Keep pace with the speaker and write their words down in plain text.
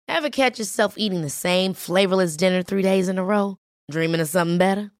Ever catch yourself eating the same flavorless dinner 3 days in a row? Dreaming of something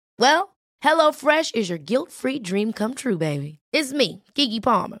better? Well, HelloFresh is your guilt-free dream come true, baby. It's me, Keke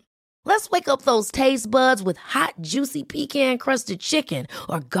Palmer. Let's wake up those taste buds with hot, juicy pecan-crusted chicken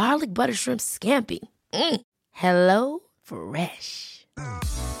or garlic butter shrimp scampi. Hello Fresh.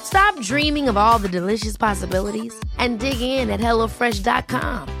 Stop dreaming of all the delicious possibilities and dig in at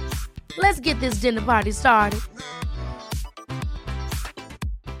HelloFresh.com. Let's get this dinner party started.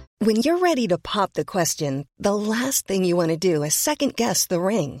 When you're ready to pop the question, the last thing you want to do is second-guess the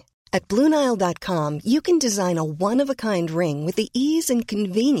ring. At BlueNile.com, you can design a one-of-a-kind ring with the ease and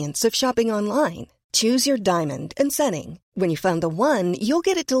convenience of shopping online. Choose your diamond and setting. When you find the one, you'll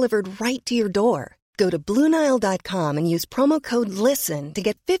get it delivered right to your door. Go to BlueNile.com and use promo code LISTEN to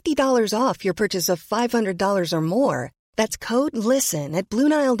get $50 off your purchase of $500 or more. That's code LISTEN at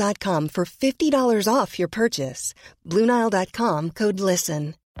BlueNile.com for $50 off your purchase. BlueNile.com, code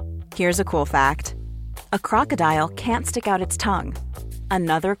LISTEN. Here's a cool fact. A crocodile can't stick out its tongue.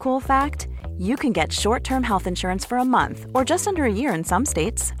 Another cool fact, you can get short-term health insurance for a month or just under a year in some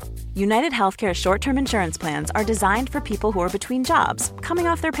states. United Healthcare short-term insurance plans are designed for people who are between jobs, coming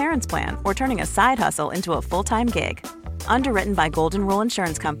off their parents' plan, or turning a side hustle into a full-time gig. Underwritten by Golden Rule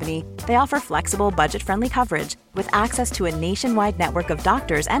Insurance Company, they offer flexible, budget-friendly coverage with access to a nationwide network of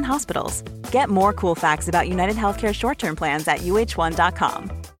doctors and hospitals. Get more cool facts about United Healthcare short-term plans at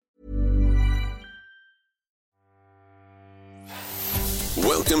uh1.com.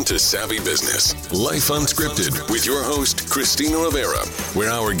 Welcome to Savvy Business, Life Unscripted, with your host, Christina Rivera,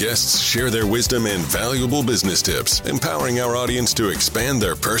 where our guests share their wisdom and valuable business tips, empowering our audience to expand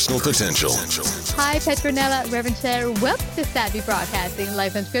their personal potential. Hi, Petronella, Ravenshear. Welcome to Savvy Broadcasting,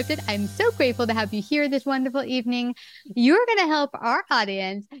 Life Unscripted. I'm so grateful to have you here this wonderful evening. You're going to help our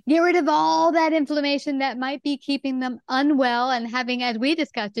audience get rid of all that inflammation that might be keeping them unwell and having, as we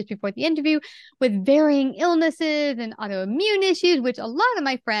discussed just before the interview, with varying illnesses and autoimmune issues, which a lot of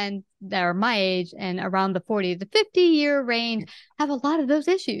my friends that are my age and around the 40 to 50-year range have a lot of those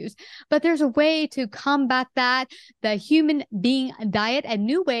issues. But there's a way to combat that, the human being diet, a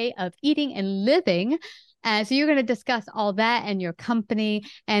new way of eating and living. And so you're going to discuss all that and your company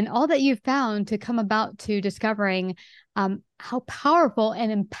and all that you've found to come about to discovering how powerful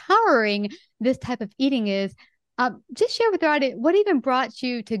and empowering this type of eating is. Just share with our audience, what even brought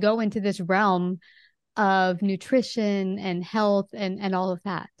you to go into this realm of nutrition and health and all of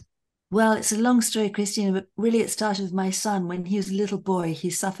that? Well, it's a long story, Christina, but really it started with my son. When he was a little boy, he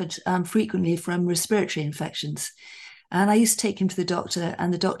suffered frequently from respiratory infections. And I used to take him to the doctor,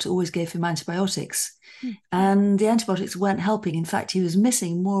 and the doctor always gave him antibiotics. And the antibiotics weren't helping. In fact, he was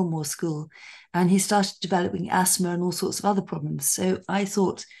missing more and more school, and he started developing asthma and all sorts of other problems. So I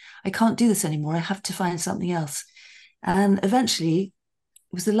thought, I can't do this anymore. I have to find something else. And eventually,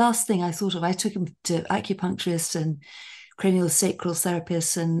 it was the last thing I thought of. I took him to acupuncturists and cranial sacral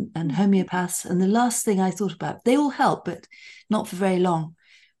therapists and homeopaths. And the last thing I thought about, they all help, but not for very long,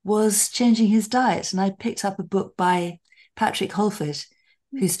 was changing his diet. And I picked up a book by Patrick Holford,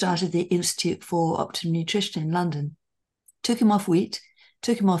 who started the Institute for Optimum Nutrition in London. Took him off wheat,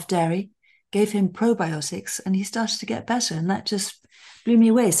 took him off dairy, gave him probiotics, and he started to get better. And that just blew me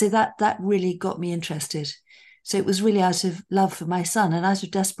away. So that really got me interested. So it was really out of love for my son and out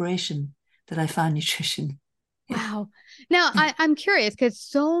of desperation that I found nutrition. Wow. Now, I'm curious because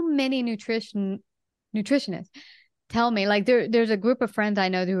so many nutritionists tell me, like there's a group of friends I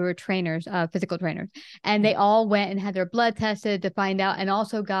know who are trainers, physical trainers, and they all went and had their blood tested to find out, and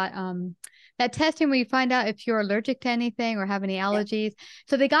also got that testing where you find out if you're allergic to anything or have any allergies. Yeah.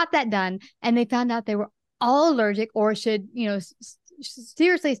 So they got that done, and they found out they were all allergic or should,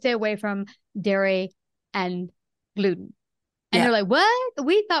 seriously stay away from dairy and gluten. And they're like, what?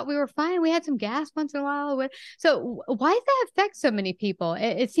 We thought we were fine. We had some gas once in a while. So why does that affect so many people?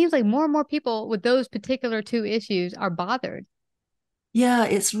 It seems like more and more people with those particular two issues are bothered. Yeah,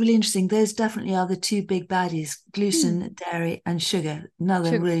 it's really interesting. Those definitely are the two big baddies, gluten, dairy, and sugar.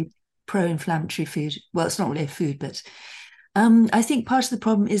 Another really pro-inflammatory food. Well, it's not really a food, but I think part of the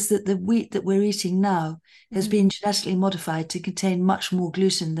problem is that the wheat that we're eating now has been genetically modified to contain much more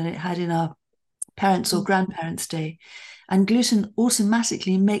gluten than it had in our parents' or grandparents' day. And gluten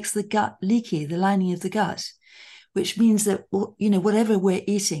automatically makes the gut leaky, the lining of the gut, which means that, whatever we're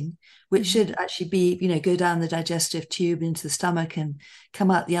eating, which should actually be, go down the digestive tube into the stomach and come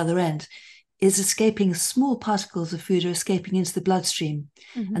out the other end, is escaping. Small particles of food are escaping into the bloodstream,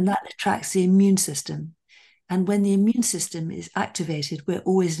 and that attracts the immune system. And when the immune system is activated, we're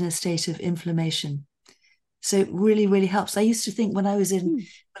always in a state of inflammation. So it really, really helps. I used to think when I was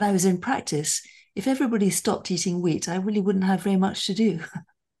in practice, if everybody stopped eating wheat, I really wouldn't have very much to do.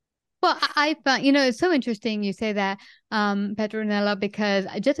 Well, I found, it's so interesting you say that, Petronella, because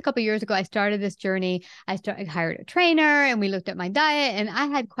just a couple of years ago, I started this journey. I hired a trainer and we looked at my diet, and I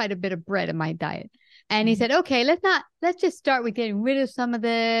had quite a bit of bread in my diet. And he said, okay, let's just start with getting rid of some of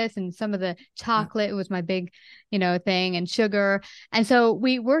this, and some of the chocolate was my big, thing, and sugar. And so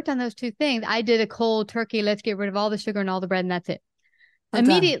we worked on those two things. I did a cold turkey. Let's get rid of all the sugar and all the bread, and that's it. Well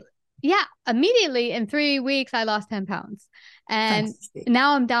done. Immediately in 3 weeks, I lost 10 pounds. And Fantastic.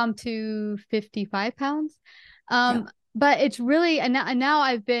 now I'm down to 55 pounds. But it's really, and now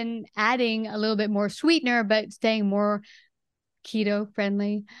I've been adding a little bit more sweetener, but staying more keto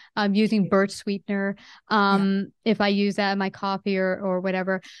friendly. Using birch sweetener. If I use that in my coffee or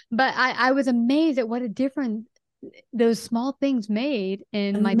whatever. But I was amazed at what a difference those small things made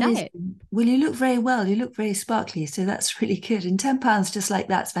in my Amazing. diet. Well, you look very well. You look very sparkly. So that's really good. And 10 pounds just like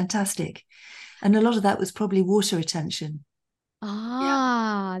that's fantastic. And a lot of that was probably water retention.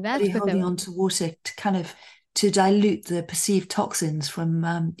 Yeah. That's Body what holding that on to water to kind of to dilute the perceived toxins from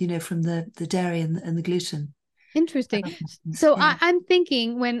from the dairy and the gluten. Interesting. So Yeah. I'm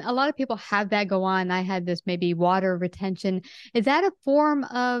thinking, when a lot of people have that go on, I had this maybe water retention. Is that a form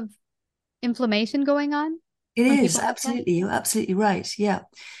of inflammation going on It when is people have that? absolutely. You're absolutely right. Yeah.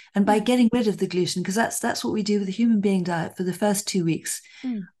 And by Mm, getting rid of the gluten, because that's what we do with the human being diet for the first 2 weeks.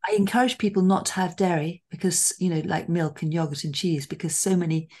 mm, I encourage people not to have dairy because, like milk and yogurt and cheese, because so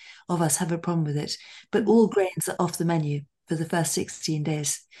many of us have a problem with it. But mm, all grains are off the menu for the first 16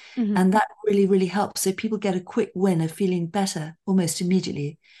 days. mhm. And that really, really helps. So people get a quick win of feeling better almost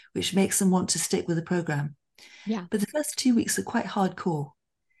immediately, which makes them want to stick with the program. Yeah. But the first 2 weeks are quite hardcore.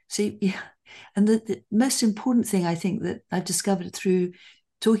 So, yeah. And the most important thing I think that I've discovered through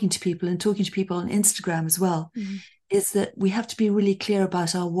talking to people and talking to people on Instagram as well Mhm. is that we have to be really clear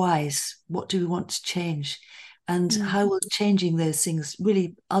about our whys. What do we want to change? And Mm. how will changing those things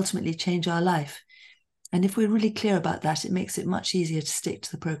really ultimately change our life? And if we're really clear about that, it makes it much easier to stick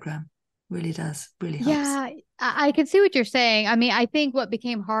to the program. Really does, really helps. Yeah, I can see what you're saying. I mean, I think what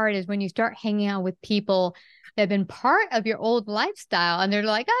became hard is when you start hanging out with people that have been part of your old lifestyle, and they're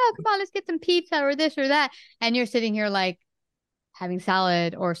like, oh, come on, let's get some pizza or this or that. And you're sitting here like having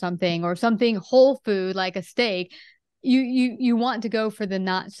salad or something whole food like a steak. You want to go for the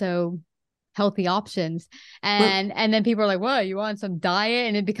not so healthy options. Well, And then people are like, "What, you want some diet?"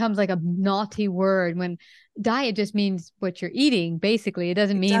 And it becomes like a naughty word, when diet just means what you're eating, basically. it does.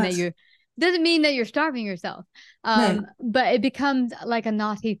 It doesn't mean that you're starving yourself. No, But it becomes like a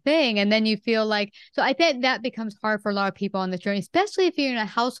naughty thing. And then you feel like, so I think that becomes hard for a lot of people on this journey, especially if you're in a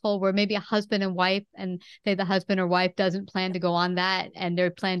household where maybe a husband and wife, and say the husband or wife doesn't plan to go on that, and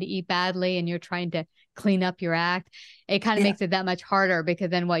they're planning to eat badly, and you're trying to clean up your act. It kind of yeah. makes it that much harder, because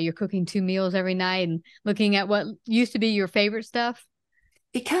then you're cooking 2 meals every night and looking at what used to be your favorite stuff.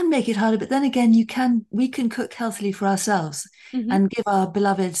 It can make it harder, but then again, we can cook healthily for ourselves Mm-hmm. and give our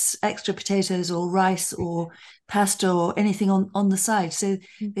beloveds extra potatoes or rice or pasta or anything on the side. So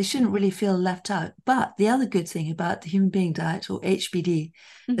they shouldn't really feel left out. But the other good thing about the human being diet, or HBD,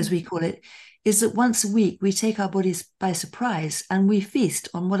 Mm-hmm. as we call it, is that once a week we take our bodies by surprise and we feast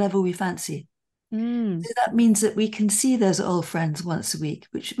on whatever we fancy. Mm. So that means that we can see those old friends once a week,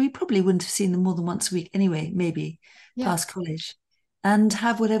 which we probably wouldn't have seen them more than once a week anyway, maybe Yeah. past college, and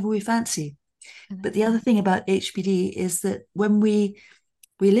have whatever we fancy. I like But the that. other thing about HBD is that when we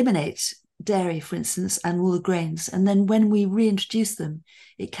eliminate dairy, for instance, and all the grains, and then when we reintroduce them,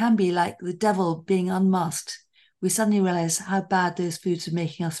 it can be like the devil being unmasked. We suddenly realize how bad those foods are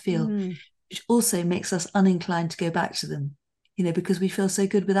making us feel, Mm. which also makes us uninclined to go back to them, because we feel so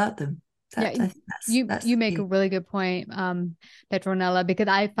good without them. Yeah, That I think that's you the make a key. really good point, Petronella, because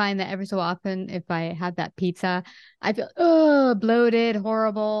I find that every so often, if I have that pizza, I feel bloated,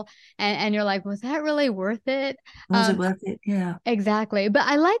 horrible, and you're like, was that really worth it? Was it worth it? Yeah. Exactly. But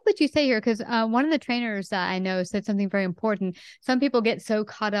I like what you say here, because one of the trainers that I know said something very important. Some people get so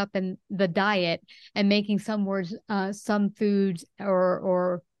caught up in the diet and making some foods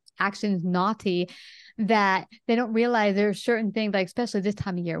or actions naughty, that they don't realize there's certain things, like especially this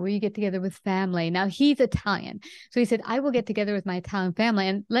time of year, where you get together with family. Now he's Italian. So he said, I will get together with my Italian family.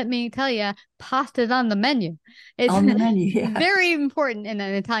 And let me tell you, pasta's on the menu. It's On the menu. Yeah. very important in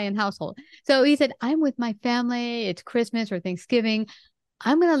an Italian household. So he said, I'm with my family. It's Christmas or Thanksgiving.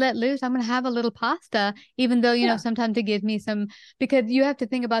 I'm going to let loose. I'm going to have a little pasta, even though, Yeah. sometimes it gives me some, because you have to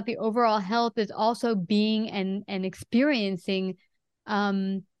think about the overall health is also being and experiencing,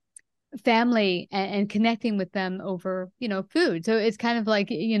 um, family and connecting with them over, food. So it's kind of like,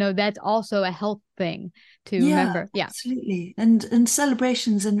 that's also a health thing to remember. Yeah, absolutely. And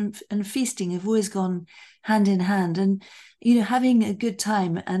celebrations and feasting have always gone hand in hand. And, having a good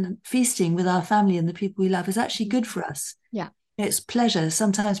time and feasting with our family and the people we love is actually good for us. Yeah. It's pleasure.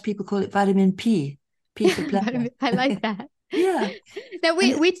 Sometimes people call it vitamin P, P for pleasure. I like that. Yeah. Now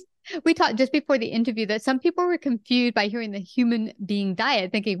we talked just before the interview that some people were confused by hearing the human being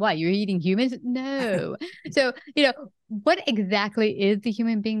diet, thinking, what, you're eating humans? No. So, what exactly is the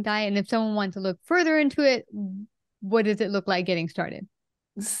human being diet? And if someone wants to look further into it, what does it look like getting started?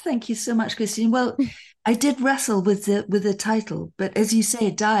 Thank you so much, Christine. Well, I did wrestle with the title, but as you say,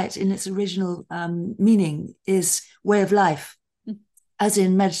 diet in its original meaning is way of life, as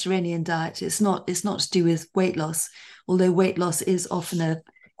in Mediterranean diet. It's not to do with weight loss, although weight loss is often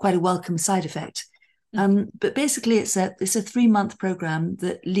quite a welcome side effect. But basically, it's a 3-month program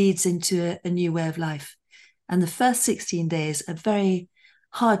that leads into a new way of life. And the first 16 days are very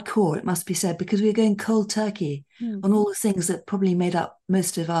hardcore, it must be said, because we're going cold turkey on all the things that probably made up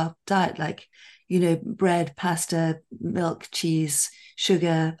most of our diet, like, bread, pasta, milk, cheese,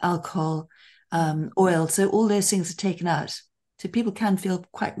 sugar, alcohol, oil. So all those things are taken out. So people can feel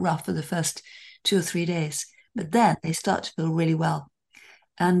quite rough for the first 2 or 3 days, but then they start to feel really well.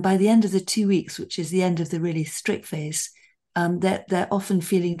 And by the end of the 2 weeks, which is the end of the really strict phase, they're often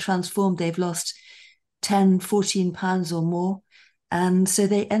feeling transformed. They've lost 10, 14 pounds or more. And so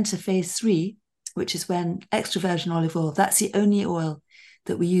they enter phase 3, which is when extra virgin olive oil, that's the only oil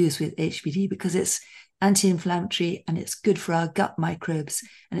that we use with HBD because it's anti-inflammatory and it's good for our gut microbes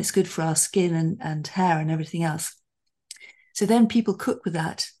and it's good for our skin and hair and everything else. So then people cook with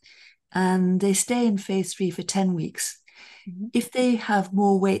that and they stay in phase 3 for 10 weeks. If they have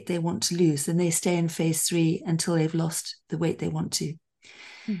more weight they want to lose, then they stay in phase 3 until they've lost the weight they want to.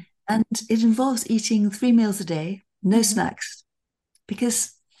 And it involves eating 3 meals a day, no snacks,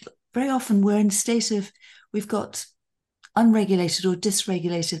 because very often we're in a state of, we've got unregulated or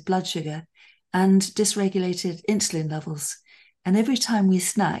dysregulated blood sugar and dysregulated insulin levels. And every time we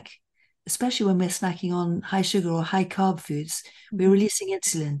snack, especially when we're snacking on high sugar or high carb foods, we're releasing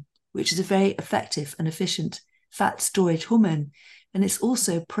insulin, which is a very effective and efficient fat storage hormone. And it's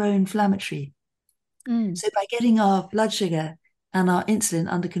also pro-inflammatory. So by getting our blood sugar and our insulin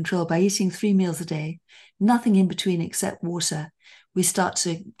under control, by eating 3 meals a day, nothing in between except water, we start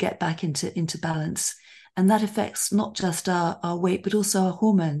to get back into balance. And that affects not just our weight, but also our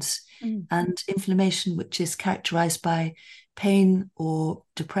hormones and inflammation, which is characterized by pain or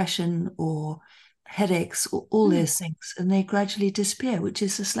depression or headaches or all those things. And they gradually disappear, which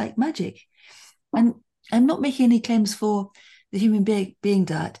is just like magic. And I'm not making any claims for the human being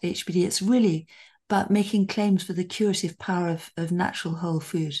diet, HBD. It's really about making claims for the curative power of natural whole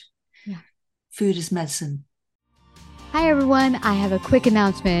food. Yeah. Food is medicine. Hi, everyone. I have a quick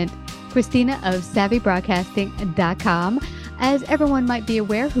announcement. Christina of SavvyBroadcasting.com. As everyone might be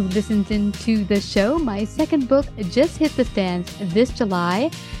aware who listens into the show, my second book just hit the stands this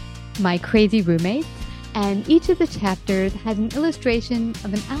July, My Crazy Roommates. And each of the chapters has an illustration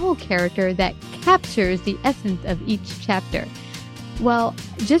of an owl character that captures the essence of each chapter. Well,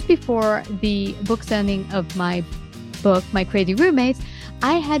 just before the book signing of my book, My Crazy Roommates,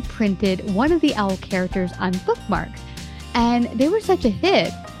 I had printed one of the owl characters on bookmarks. And they were such a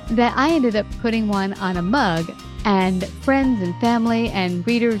hit that I ended up putting one on a mug, and friends and family and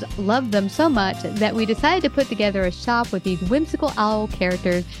readers loved them so much that we decided to put together a shop with these whimsical owl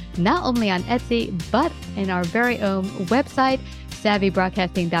characters, not only on Etsy, but in our very own website,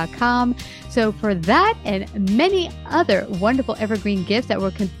 SavvyBroadcasting.com. So for that and many other wonderful evergreen gifts that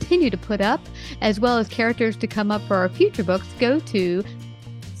we'll continue to put up, as well as characters to come up for our future books, go to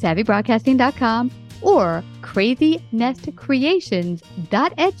SavvyBroadcasting.com or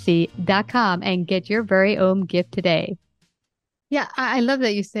crazynestcreations.etsy.com and get your very own gift today. Yeah, I love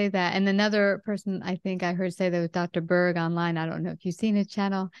that you say that. And another person I think I heard say that was Dr. Berg online. I don't know if you've seen his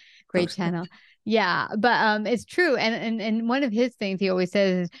channel. Great channel. Yeah, but it's true. And one of his things he always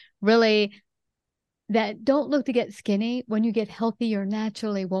says is really that don't look to get skinny. When you get healthy, you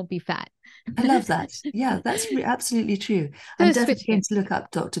naturally won't be fat. I love that. Yeah, that's absolutely true. I'm definitely going to look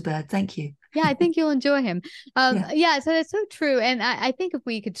up Dr. Bird. Thank you. Yeah, I think you'll enjoy him. Yeah, so that's so true. And I think if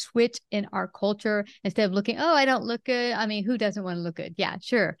we could switch in our culture instead of looking, oh, I don't look good. I mean, who doesn't want to look good? Yeah,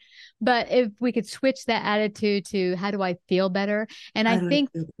 sure. But if we could switch that attitude to how do I feel better? And I think,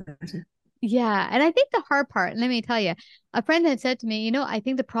 yeah, and I think the hard part, let me tell you, a friend had said to me, I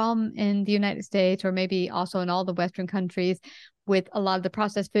think the problem in the United States, or maybe also in all the Western countries with a lot of the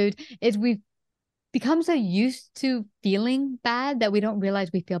processed food, is we've become so used to feeling bad that we don't realize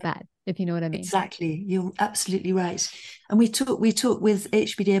we feel bad, if you know what I mean. Exactly. You're absolutely right. And we talk with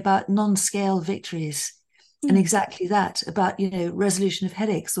HBD about non-scale victories. And exactly that, about, resolution of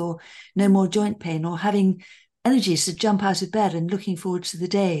headaches, or no more joint pain, or having energy to jump out of bed and looking forward to the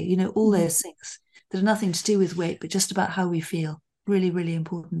day, all those things that are nothing to do with weight, but just about how we feel. Really, really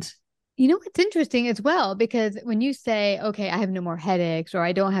important. You know what's interesting as well, because when you say, okay, I have no more headaches or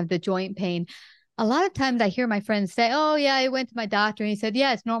I don't have the joint pain, a lot of times I hear my friends say, oh, yeah, I went to my doctor and he said,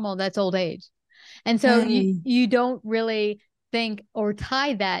 yeah, it's normal. That's old age. And so you don't really think or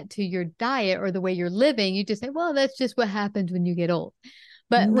tie that to your diet or the way you're living. You just say, well, that's just what happens when you get old.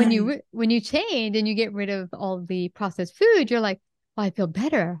 But No. when you change and you get rid of all the processed food, you're like, well, I feel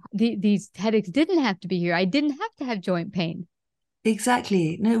better. These headaches didn't have to be here. I didn't have to have joint pain.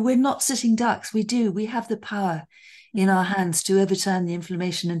 Exactly. No, we're not sitting ducks. We have the power in our hands to overturn the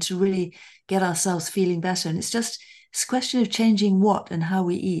inflammation and to really get ourselves feeling better. And it's a question of changing what and how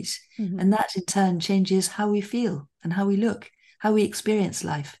we eat. And that in turn changes how we feel and how we look, how we experience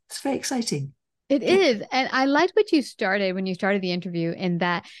life. It's very exciting. It is. And I liked what you started when you started the interview, in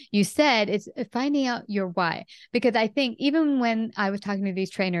that you said it's finding out your why. Because I think even when I was talking to these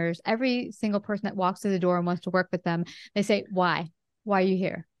trainers, every single person that walks through the door and wants to work with them, they say, why? Why are you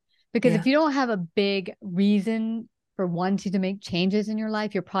here? Because if you don't have a big reason for wanting to make changes in your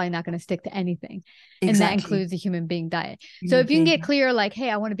life, you're probably not going to stick to anything. Exactly. And that includes the human being diet. So if you can get clear, like,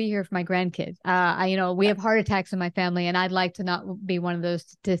 hey, I want to be here for my grandkids. We have heart attacks in my family and I'd like to not be one of those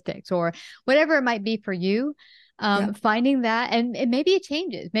statistics, or whatever it might be for you. Finding that, and maybe it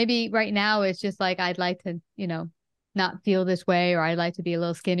changes. Maybe right now it's just like, I'd like to, not feel this way, or I'd like to be a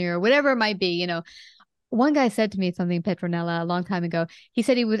little skinnier, or whatever it might be, One guy said to me something, Petronella, a long time ago. He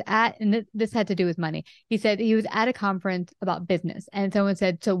said he was and this had to do with money. He said he was at a conference about business, and someone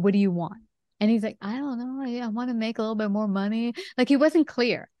said, so what do you want? And he's like, I don't know. I want to make a little bit more money. Like, he wasn't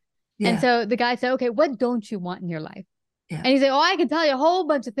clear. Yeah. And so the guy said, okay, what don't you want in your life? Yeah. And he said, oh, I can tell you a whole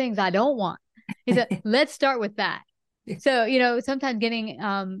bunch of things I don't want. He said, let's start with that. So, sometimes getting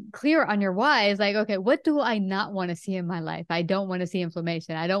clear on your why is like, okay, what do I not want to see in my life? I don't want to see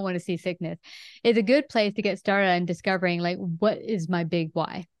inflammation. I don't want to see sickness. It's a good place to get started on discovering, like, what is my big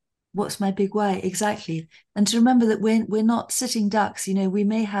why? What's my big why? Exactly. And to remember that we're not sitting ducks. We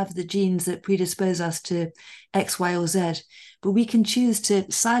may have the genes that predispose us to X, Y, or Z, but we can choose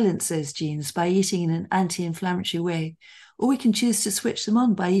to silence those genes by eating in an anti-inflammatory way, or we can choose to switch them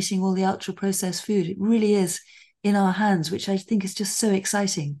on by eating all the ultra-processed food. It really is in our hands, which I think is just so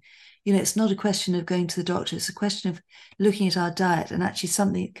exciting. It's not a question of going to the doctor. It's a question of looking at our diet, and actually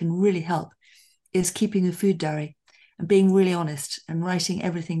something that can really help is keeping a food diary and being really honest and writing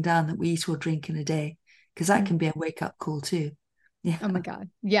everything down that we eat or drink in a day, because that can be a wake-up call too. Yeah. Oh my God.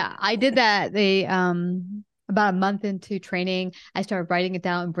 Yeah. I did that. About a month into training, I started writing it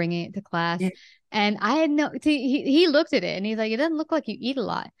down and bringing it to class. Yeah. And I had he looked at it and he's like, it doesn't look like you eat a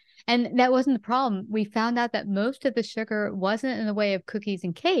lot. And that wasn't the problem. We found out that most of the sugar wasn't in the way of cookies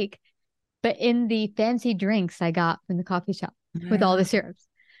and cake, but in the fancy drinks I got from the coffee shop with all the syrups.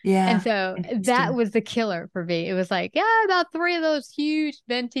 Yeah. And so that was the killer for me. It was like, yeah, about 3 of those huge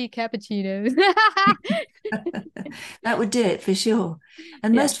venti cappuccinos. That would do it for sure.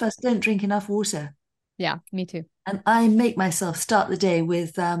 And most of us don't drink enough water. Yeah, me too. And I make myself start the day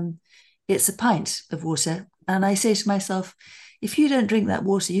with, it's a pint of water. And I say to myself, if you don't drink that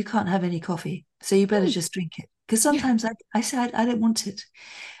water, you can't have any coffee. So you better just drink it. Because sometimes I say, I don't want it.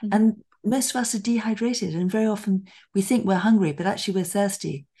 Mm-hmm. And most of us are dehydrated. And very often we think we're hungry, but actually we're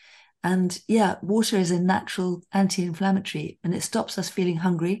thirsty. And water is a natural anti-inflammatory, and it stops us feeling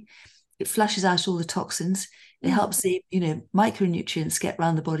hungry. It flushes out all the toxins. It helps the, micronutrients get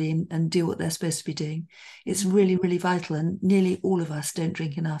around the body and do what they're supposed to be doing. It's really, really vital. And nearly all of us don't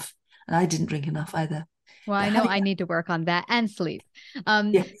drink enough. And I didn't drink enough either. Well, I know I need to work on that, and sleep.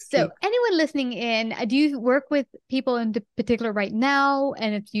 So anyone listening in, do you work with people in particular right now?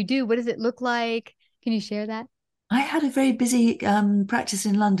 And if you do, what does it look like? Can you share that? I had a very busy practice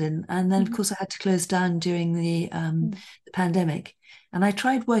in London. And then, of course, I had to close down during the pandemic. And I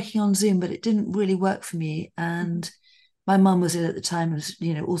tried working on Zoom, but it didn't really work for me. And my mum was ill at the time. There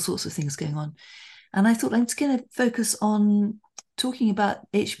was, all sorts of things going on. And I thought, I'm just going to focus on talking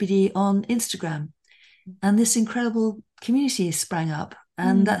about HBD on Instagram. And this incredible community sprang up.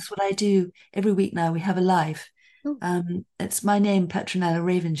 And that's what I do every week now. We have a live. It's my name, Petronella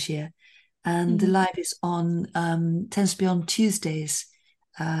Ravenshear. And the live is tends to be on Tuesdays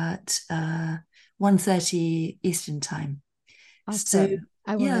at 1:30 Eastern time. Awesome.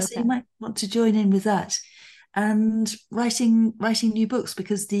 So you might want to join in with that. And writing new books,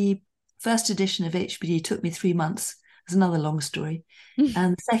 because the first edition of HBD took me 3 months. It's another long story.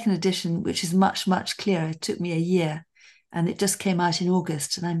 And the second edition, which is much, much clearer, took me a year. And it just came out in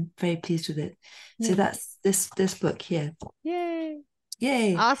August, and I'm very pleased with it. Yeah. So that's this book here.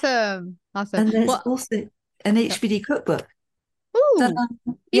 Yay. Awesome. And there's also an HBD cookbook. Ooh,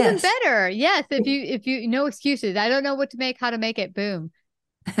 even better. Yes, if you no excuses. I don't know what to make, how to make it. Boom.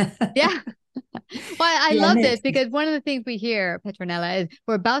 Yeah. Well, I love this because one of the things we hear, Petronella, is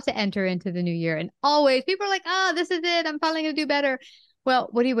we're about to enter into the new year, and always people are like, "Oh, this is it. I'm finally going to do better." Well,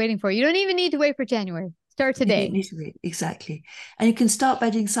 what are you waiting for? You don't even need to wait for January. Start today. You don't need to wait. Exactly. And you can start by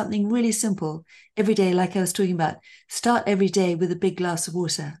doing something really simple every day, like I was talking about. Start every day with a big glass of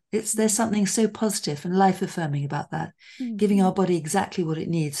water. There's something so positive and life-affirming about that, giving our body exactly what it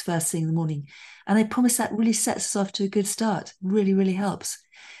needs first thing in the morning. And I promise that really sets us off to a good start. Really, really helps.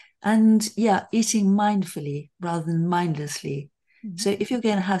 And eating mindfully rather than mindlessly. So if you're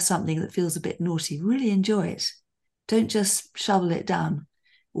going to have something that feels a bit naughty, really enjoy it. Don't just shovel it down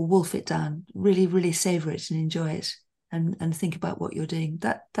or wolf it down. Really, really savor it and enjoy it, and think about what you're doing.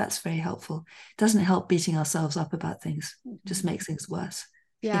 That's very helpful. It doesn't help beating ourselves up about things. It just makes things worse.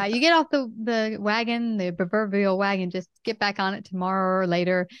 Yeah, you get off the wagon, the proverbial wagon, just get back on it tomorrow or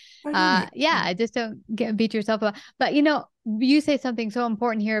later. Just don't beat yourself up. But, you say something so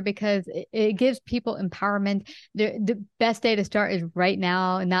important here because it gives people empowerment. The best day to start is right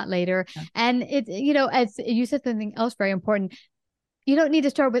now and not later. Yeah. And it's, as you said something else very important, you don't need to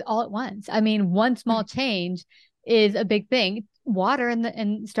start with all at once. I mean, one small change is a big thing. Water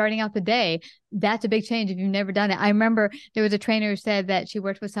and starting out the day, that's a big change if you've never done it. I remember there was a trainer who said that she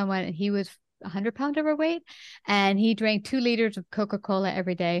worked with someone and he was 100 pounds overweight and he drank 2 liters of Coca-Cola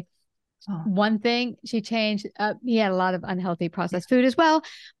every day. One thing she changed, he had a lot of unhealthy processed food as well,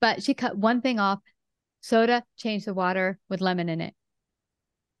 but she cut one thing off: soda, changed the water with lemon in it.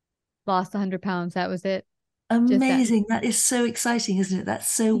 Lost 100 pounds. That was it. Amazing. That is so exciting, isn't it?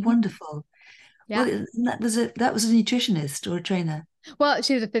 That's so wonderful. Yeah. Well, that was a nutritionist or a trainer. Well,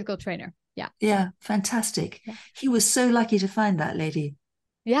 she was a physical trainer. Yeah. Yeah. Fantastic. Yeah. He was so lucky to find that lady.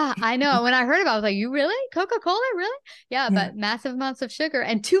 Yeah, I know. When I heard about it, I was like, you really? Coca-Cola? Really? Yeah, but massive amounts of sugar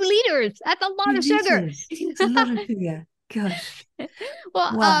and 2 liters. That's a lot of sugar. It's a lot of sugar. Gosh.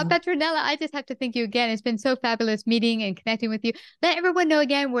 Well, wow. Petronella, I just have to thank you again. It's been so fabulous meeting and connecting with you. Let everyone know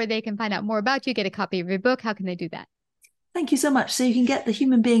again where they can find out more about you, get a copy of your book. How can they do that? Thank you so much. So you can get The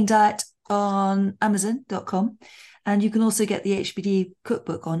Human Being Diet on Amazon.com. And you can also get the HBD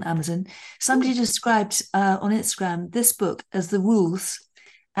cookbook on Amazon. Somebody described on Instagram this book as the rules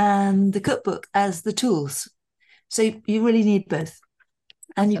and the cookbook as the tools. So you really need both.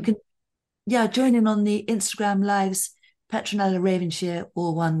 And you can, join in on the Instagram lives, Petronella Ravenshear,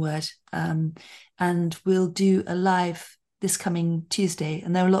 all one word. And we'll do a live this coming Tuesday.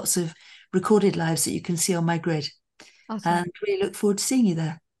 And there are lots of recorded lives that you can see on my grid. Awesome. And really look forward to seeing you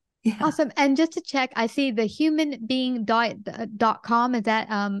there. Yeah. Awesome. And just to check, I see the humanbeingdiet.com. Is that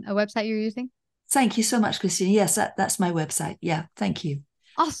a website you're using? Thank you so much, Christine. Yes, that's my website. Yeah. Thank you.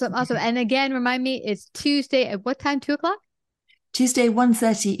 Awesome. And again, remind me, it's Tuesday at what time? 2:00? Tuesday,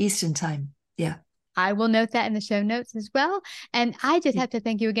 1:30 Eastern time. Yeah. I will note that in the show notes as well. And I just have to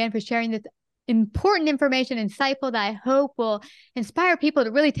thank you again for sharing this important information, insightful, that I hope will inspire people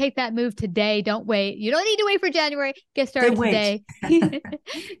to really take that move today. Don't wait. You don't need to wait for January. Get started today.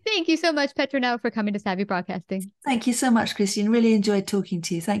 Thank you so much, Petronella, for coming to Savvy Broadcasting. Thank you so much, Christine. Really enjoyed talking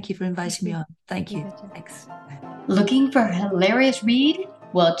to you. Thank you for inviting me on. Thank you. Thanks. Looking for a hilarious read?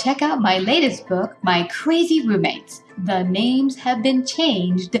 Well, check out my latest book, My Crazy Roommates. The names have been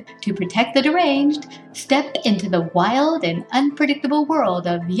changed to protect the deranged. Step into the wild and unpredictable world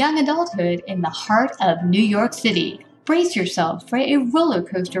of young adulthood in the heart of New York City. Brace yourself for a roller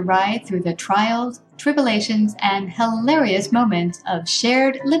coaster ride through the trials, tribulations, and hilarious moments of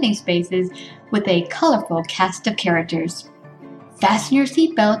shared living spaces with a colorful cast of characters. Fasten your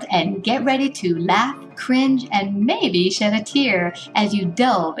seatbelt and get ready to laugh, cringe, and maybe shed a tear as you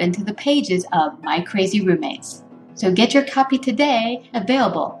delve into the pages of My Crazy Roommates. So get your copy today,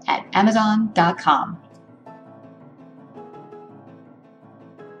 available at Amazon.com.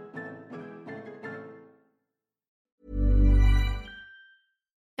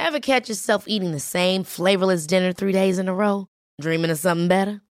 Ever catch yourself eating the same flavorless dinner 3 days in a row? Dreaming of something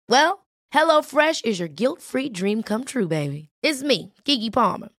better? Well, HelloFresh is your guilt-free dream come true, baby. It's me, Keke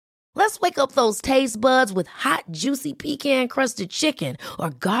Palmer. Let's wake up those taste buds with hot, juicy pecan-crusted chicken or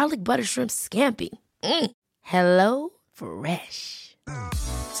garlic butter shrimp scampi. Hello Fresh.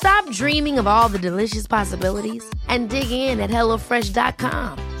 Stop dreaming of all the delicious possibilities and dig in at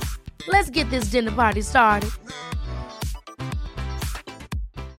HelloFresh.com. Let's get this dinner party started.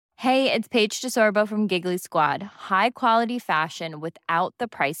 Hey, it's Paige DeSorbo from Giggly Squad. High quality fashion without the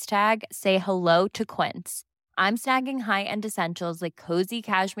price tag. Say hello to Quince. I'm snagging high-end essentials like cozy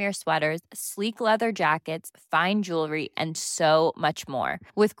cashmere sweaters, sleek leather jackets, fine jewelry, and so much more.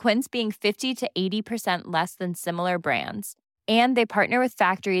 With Quince being 50 to 80% less than similar brands. And they partner with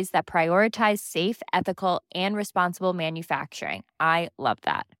factories that prioritize safe, ethical, and responsible manufacturing. I love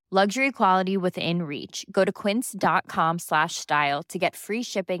that. Luxury quality within reach. Go to quince.com/style to get free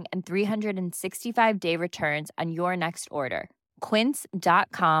shipping and 365-day returns on your next order.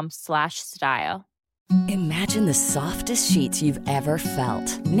 Quince.com/style. Imagine the softest sheets you've ever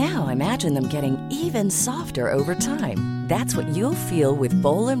felt. Now imagine them getting even softer over time. That's what you'll feel with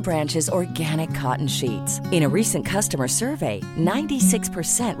Boll & Branch's organic cotton sheets. In a recent customer survey,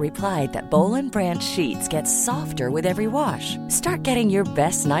 96% replied that Boll & Branch sheets get softer with every wash. Start getting your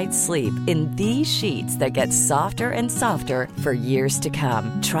best night's sleep in these sheets that get softer and softer for years to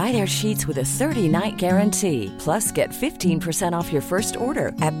come. Try their sheets with a 30-night guarantee. Plus, get 15% off your first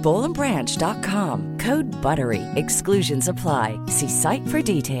order at bollandbranch.com. Code BUTTERY. Exclusions apply. See site for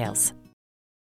details.